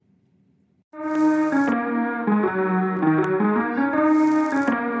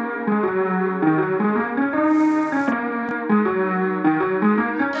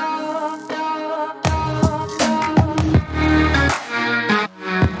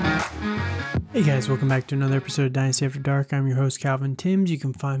Hey guys, welcome back to another episode of Dynasty After Dark. I'm your host, Calvin Timms. You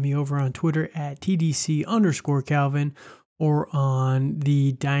can find me over on Twitter at TDC_Calvin or on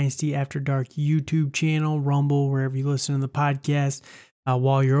the Dynasty After Dark YouTube channel, Rumble, wherever you listen to the podcast.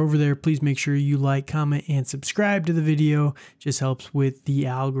 While you're over there, please make sure you like, comment, and subscribe to the video. It just helps with the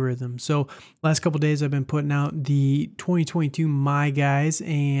algorithm. So last couple days, I've been putting out the 2022 My Guys,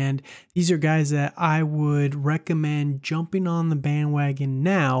 and these are guys that I would recommend jumping on the bandwagon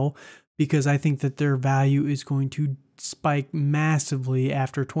now, because I think that their value is going to spike massively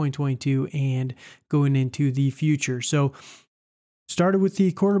after 2022 and going into the future. So started with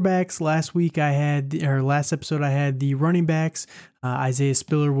the quarterbacks. Last episode I had the running backs. Isaiah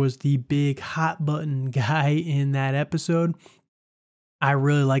Spiller was the big hot button guy in that episode. I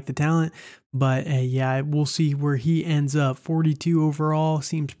really like the talent, but we'll see where he ends up. 42 overall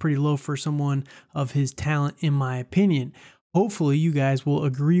seems pretty low for someone of his talent, in my opinion. Hopefully you guys will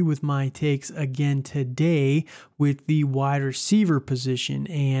agree with my takes again today with the wide receiver position.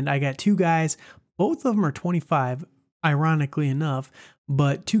 And I got two guys, both of them are 25, ironically enough,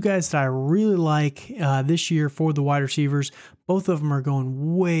 but two guys that I really like this year for the wide receivers. Both of them are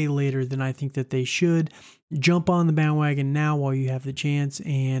going way later than I think that they should. Jump on the bandwagon now while you have the chance,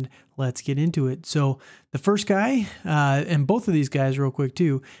 and let's get into it. So the first guy, and both of these guys real quick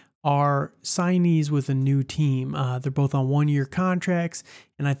too, are signees with a new team. They're both on one-year contracts,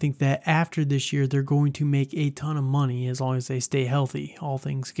 and I think that after this year, they're going to make a ton of money as long as they stay healthy, all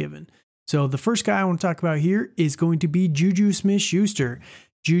things given. So the first guy I want to talk about here is going to be Juju Smith-Schuster.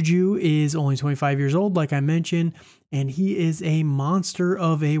 Juju is only 25 years old, like I mentioned, and he is a monster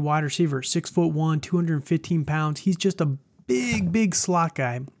of a wide receiver, 6'1", 215 pounds. He's just a big slot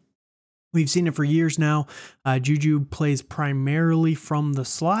guy. We've seen it for years now. Juju plays primarily from the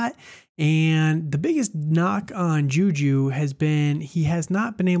slot, and the biggest knock on Juju has been he has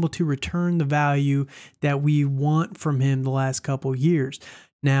not been able to return the value that we want from him the last couple years.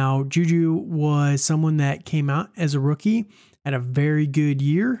 Now, Juju was someone that came out as a rookie, had a very good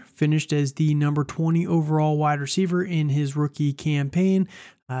year, finished as the number 20 overall wide receiver in his rookie campaign.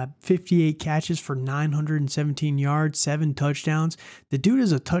 58 catches for 917 yards, 7 touchdowns. The dude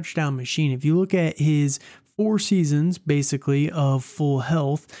is a touchdown machine. If you look at his 4 seasons, basically, of full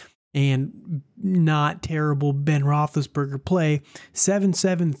health and not terrible Ben Roethlisberger play, 7,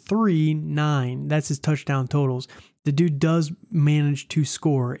 7, 3, 9. That's his touchdown totals. The dude does manage to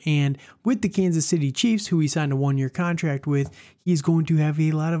score. And with the Kansas City Chiefs, who he signed a 1-year contract with, he's going to have a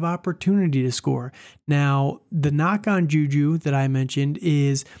lot of opportunity to score. Now, the knock on Juju that I mentioned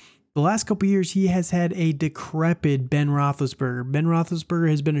is the last couple of years, he has had a decrepit Ben Roethlisberger. Ben Roethlisberger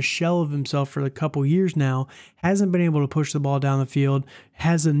has been a shell of himself for a couple years now, hasn't been able to push the ball down the field,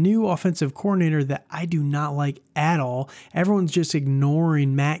 has a new offensive coordinator that I do not like at all. Everyone's just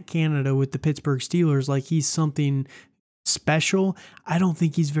ignoring Matt Canada with the Pittsburgh Steelers like he's something special. I don't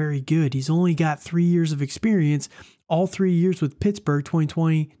think he's very good. He's only got 3 years of experience, all 3 years with Pittsburgh,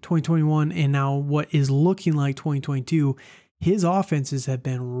 2020, 2021, and now what is looking like 2022. His offenses have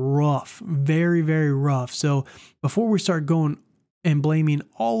been rough, very rough. So before we start going and blaming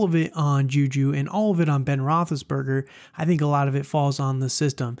all of it on Juju and all of it on Ben Roethlisberger, I think a lot of it falls on the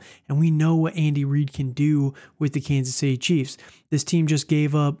system. And we know what Andy Reid can do with the Kansas City Chiefs. This team just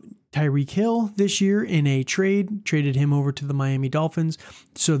gave up Tyreek Hill this year in a traded him over to the Miami Dolphins.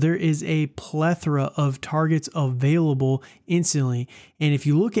 So there is a plethora of targets available instantly. And if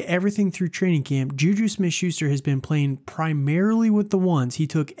you look at everything through training camp, Juju Smith-Schuster has been playing primarily with the ones. He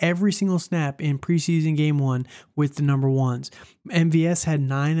took every single snap in preseason game 1 with the number ones. MVS had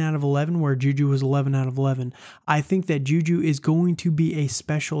 9 out of 11, where Juju was 11 out of 11. I think that Juju is going to be a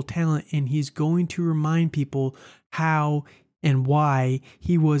special talent, and he's going to remind people how and why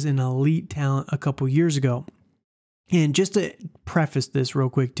he was an elite talent a couple years ago. And just to preface this real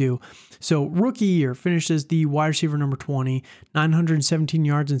quick too, so rookie year, finished as the wide receiver number 20, 917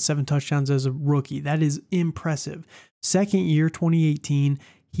 yards and 7 touchdowns as a rookie. That is impressive. Second year, 2018,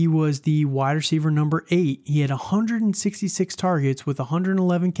 he was the wide receiver number 8. He had 166 targets with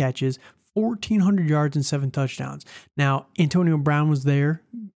 111 catches, 1,400 yards and 7 touchdowns. Now, Antonio Brown was there,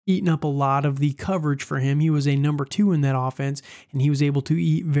 eating up a lot of the coverage for him. He was a number 2 in that offense, and he was able to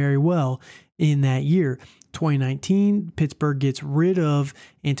eat very well in that year. 2019, Pittsburgh gets rid of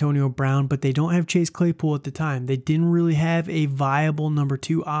Antonio Brown, but they don't have Chase Claypool at the time. They didn't really have a viable number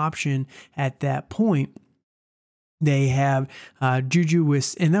 2 option at that point. They have Juju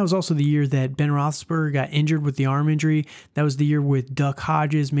with, and that was also the year that Ben Roethlisberger got injured with the arm injury. That was the year with Duck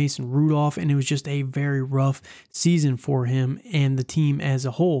Hodges, Mason Rudolph, and it was just a very rough season for him and the team as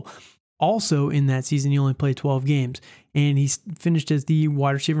a whole. Also in that season, he only played 12 games, and he finished as the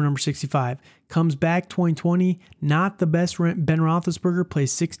wide receiver number 65. Comes back 2020, not the best. Ben Roethlisberger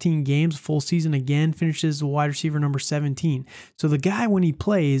plays 16 games, full season again, finishes as wide receiver number 17. So the guy, when he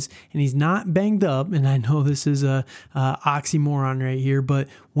plays and he's not banged up, and I know this is a oxymoron right here, but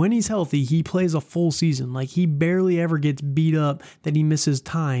when he's healthy, he plays a full season. Like, he barely ever gets beat up that he misses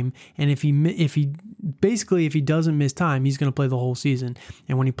time. And if he doesn't miss time, he's going to play the whole season.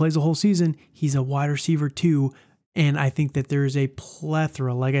 And when he plays the whole season, he's a wide receiver too. And I think that there is a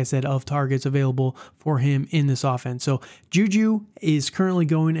plethora, like I said, of targets available for him in this offense. So Juju is currently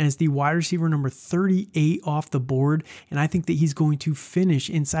going as the wide receiver number 38 off the board. And I think that he's going to finish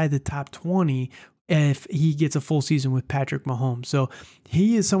inside the top 20 if he gets a full season with Patrick Mahomes. So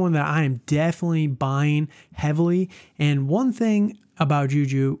he is someone that I am definitely buying heavily. And one thing about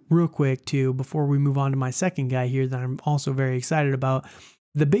Juju, real quick too, before we move on to my second guy here that I'm also very excited about.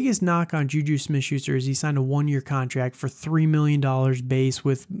 The biggest knock on Juju Smith-Schuster is he signed a 1-year contract for $3 million base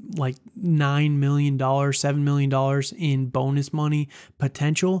with like $9 million, $7 million in bonus money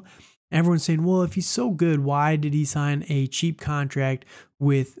potential. Everyone's saying, well, if he's so good, why did he sign a cheap contract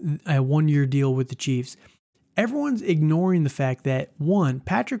with a 1-year deal with the Chiefs? Everyone's ignoring the fact that, one,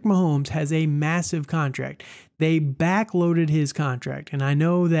 Patrick Mahomes has a massive contract. They backloaded his contract. And I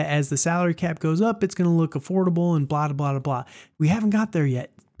know that as the salary cap goes up, it's going to look affordable and blah, blah, blah, blah. We haven't got there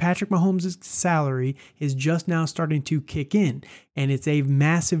yet. Patrick Mahomes' salary is just now starting to kick in, and it's a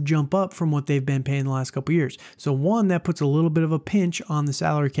massive jump up from what they've been paying the last couple of years. So one, that puts a little bit of a pinch on the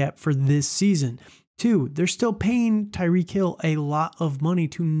salary cap for this season. Two, they're still paying Tyreek Hill a lot of money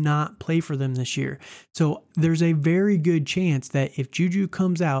to not play for them this year. So there's a very good chance that if Juju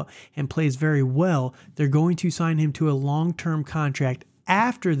comes out and plays very well, they're going to sign him to a long-term contract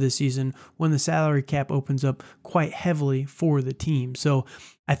after the season when the salary cap opens up quite heavily for the team. So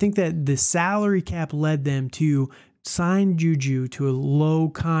I think that the salary cap led them to sign Juju to a low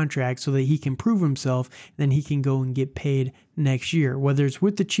contract so that he can prove himself, then he can go and get paid next year. Whether it's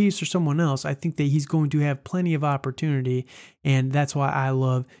with the Chiefs or someone else, I think that he's going to have plenty of opportunity, and that's why I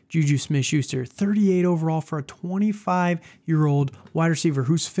love Juju Smith-Schuster. 38 overall for a 25-year-old wide receiver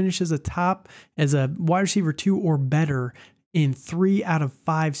who finishes as a wide receiver 2 or better in 3 out of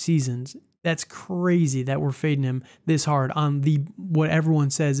 5 seasons. That's crazy that we're fading him this hard on what everyone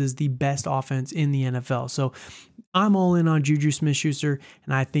says is the best offense in the NFL. So I'm all in on Juju Smith-Schuster,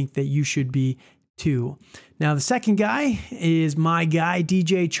 and I think that you should be too. Now, the second guy is my guy,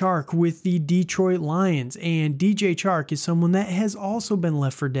 DJ Chark with the Detroit Lions. And DJ Chark is someone that has also been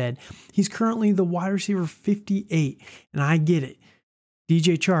left for dead. He's currently the wide receiver 58, and I get it.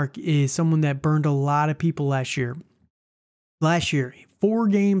 DJ Chark is someone that burned a lot of people last year. 4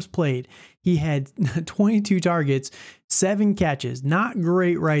 games played, he had 22 targets, 7 catches. Not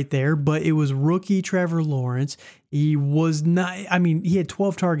great right there, but it was rookie Trevor Lawrence. He had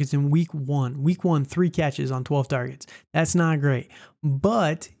 12 targets in week 1. Week 1, 3 catches on 12 targets. That's not great.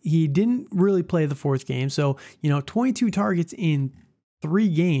 But he didn't really play the 4th game. So, 22 targets in 3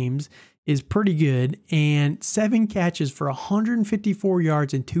 games is pretty good, and 7 catches for 154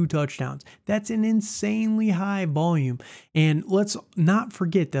 yards and 2 touchdowns. That's an insanely high volume. And let's not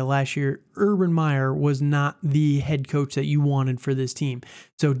forget that last year, Urban Meyer was not the head coach that you wanted for this team.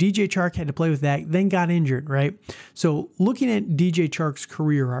 So DJ Chark had to play with that, then got injured, right? So looking at DJ Chark's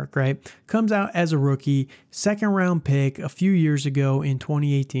career arc, right? Comes out as a rookie, 2nd round pick a few years ago in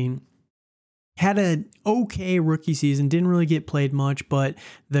 2018. Had an okay rookie season, didn't really get played much, but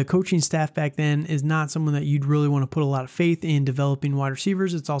the coaching staff back then is not someone that you'd really want to put a lot of faith in developing wide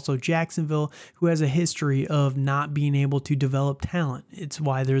receivers. It's also Jacksonville, who has a history of not being able to develop talent. It's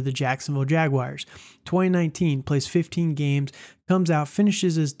why they're the Jacksonville Jaguars. 2019, plays 15 games, comes out,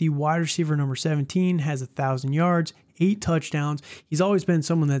 finishes as the wide receiver number 17, has 1,000 yards, 8 touchdowns. He's always been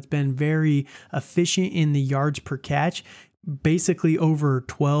someone that's been very efficient in the yards per catch, basically over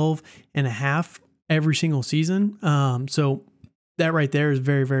 12 and a half every single season. So that right there is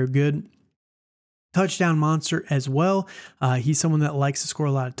very, very good. Touchdown monster as well. He's someone that likes to score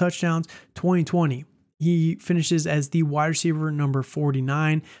a lot of touchdowns. 2020, he finishes as the wide receiver number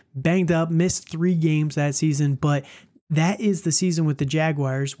 49, banged up, missed 3 games that season, but that is the season with the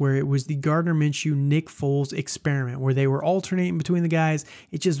Jaguars where it was the Gardner Minshew, Nick Foles experiment where they were alternating between the guys.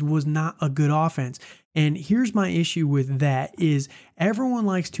 It just was not a good offense. And here's my issue with that is everyone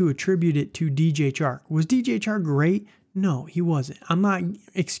likes to attribute it to DJ Chark. Was DJ Chark great? No, he wasn't. I'm not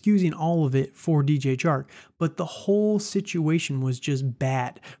excusing all of it for DJ Chark, but the whole situation was just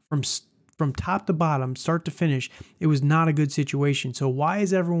bad from from top to bottom, start to finish, it was not a good situation. So why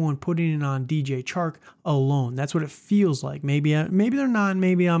is everyone putting it on DJ Chark alone? That's what it feels like. Maybe they're not.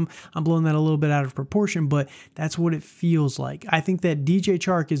 Maybe I'm blowing that a little bit out of proportion, but that's what it feels like. I think that DJ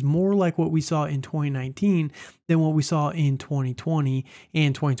Chark is more like what we saw in 2019 than what we saw in 2020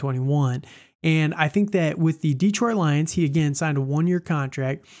 and 2021. And I think that with the Detroit Lions, he again signed a 1-year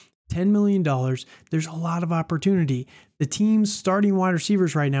contract, $10 million. There's a lot of opportunity. The team's starting wide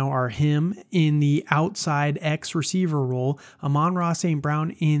receivers right now are him in the outside X receiver role, Amon-Ra St.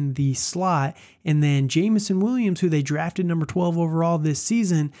 Brown in the slot, and then Jameson Williams, who they drafted number 12 overall this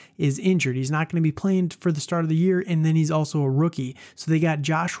season, is injured. He's not going to be playing for the start of the year, and then he's also a rookie. So they got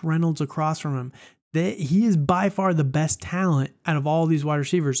Josh Reynolds across from him. He is by far the best talent out of all these wide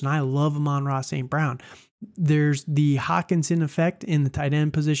receivers, and I love Amon-Ra St. Brown. There's the Hawkinson effect in the tight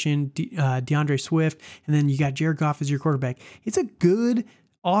end position, DeAndre Swift, and then you got Jared Goff as your quarterback. It's a good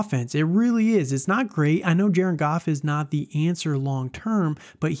offense. It really is. It's not great. I know Jared Goff is not the answer long term,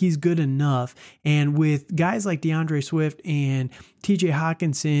 but he's good enough. And with guys like DeAndre Swift and TJ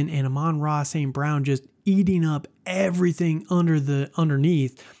Hawkinson and Amon-Ra St. Brown just eating up everything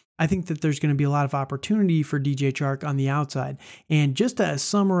underneath, I think that there's going to be a lot of opportunity for DJ Chark on the outside. And just to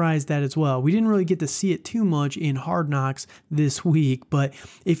summarize that as well, we didn't really get to see it too much in Hard Knocks this week, but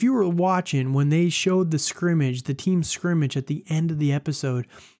if you were watching when they showed the team scrimmage at the end of the episode,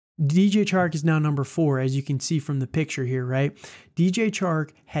 DJ Chark is now number 4, as you can see from the picture here, right? DJ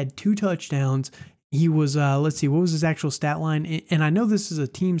Chark had 2 touchdowns. He was, let's see, what was his actual stat line? And I know this is a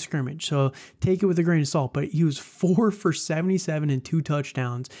team scrimmage, so take it with a grain of salt, but he was 4 for 77 and 2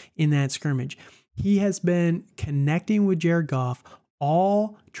 touchdowns in that scrimmage. He has been connecting with Jared Goff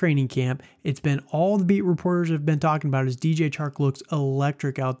all training camp. It's been all the beat reporters have been talking about is DJ Chark looks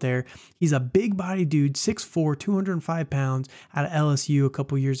electric out there. He's a big body dude, 6'4", 205 pounds out of LSU a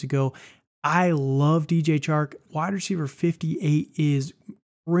couple years ago. I love DJ Chark. Wide receiver 58 is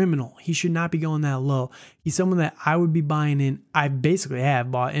criminal. He should not be going that low. He's someone that I would be buying in. I basically have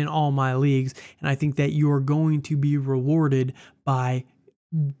bought in all my leagues, and I think that you are going to be rewarded by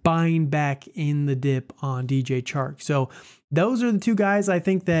buying back in the dip on DJ Chark. So those are the 2 guys I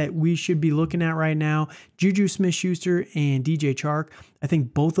think that we should be looking at right now. Juju Smith-Schuster and DJ Chark. I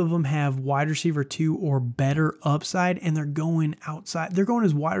think both of them have wide receiver 2 or better upside, and they're going outside. They're going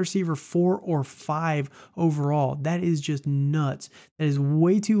as wide receiver 4 or 5 overall. That is just nuts. That is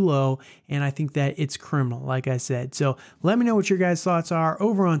way too low, and I think that it's criminal, like I said. So let me know what your guys' thoughts are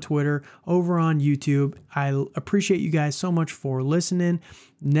over on Twitter, over on YouTube. I appreciate you guys so much for listening.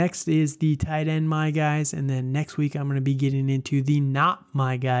 Next is the tight end my guys, and then next week I'm going to be getting into the not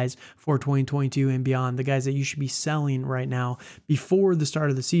my guys for 2022 and beyond, the guys that you should be selling right now before the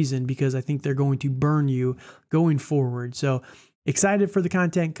start of the season, because I think they're going to burn you going forward. So excited for the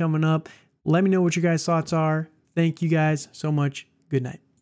content coming up. Let me know what your guys' thoughts are. Thank you guys so much. Good night.